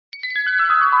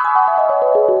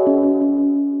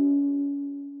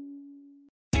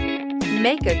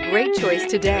Make a great choice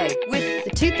today with the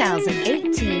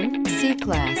 2018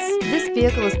 C-Class. This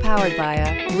vehicle is powered by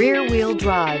a rear-wheel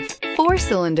drive,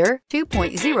 4-cylinder,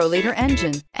 2.0-liter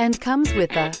engine, and comes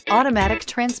with an automatic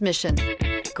transmission.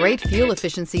 Great fuel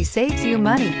efficiency saves you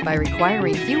money by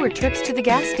requiring fewer trips to the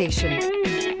gas station.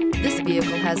 This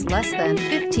vehicle has less than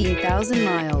 15,000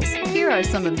 miles. Here are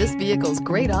some of this vehicle's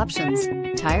great options: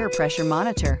 tire pressure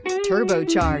monitor,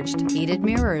 turbocharged, heated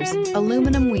mirrors,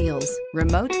 aluminum wheels,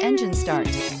 remote engine start,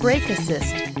 brake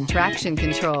assist, traction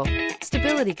control,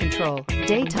 stability control,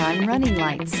 daytime running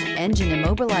lights, engine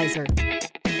immobilizer.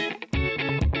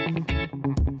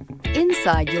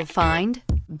 Inside you'll find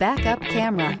backup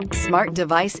camera, smart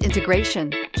device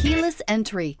integration, keyless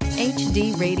entry,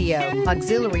 HD radio,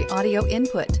 auxiliary audio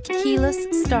input,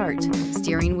 keyless start,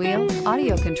 steering wheel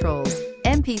audio controls,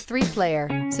 MP3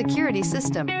 player, security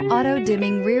system,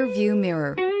 auto-dimming rear view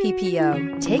mirror,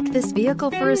 PPO. Take this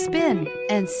vehicle for a spin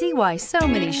and see why so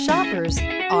many shoppers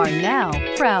are now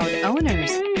proud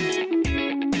owners.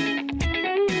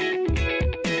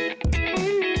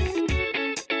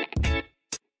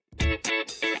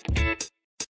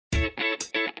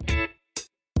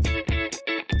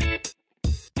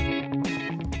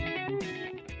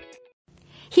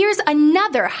 Here's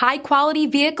another high-quality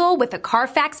vehicle with a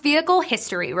Carfax Vehicle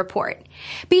History Report.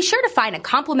 Be sure to find a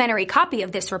complimentary copy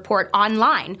of this report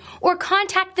online or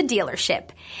contact the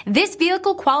dealership. This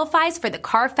vehicle qualifies for the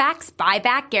Carfax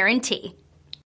Buyback Guarantee.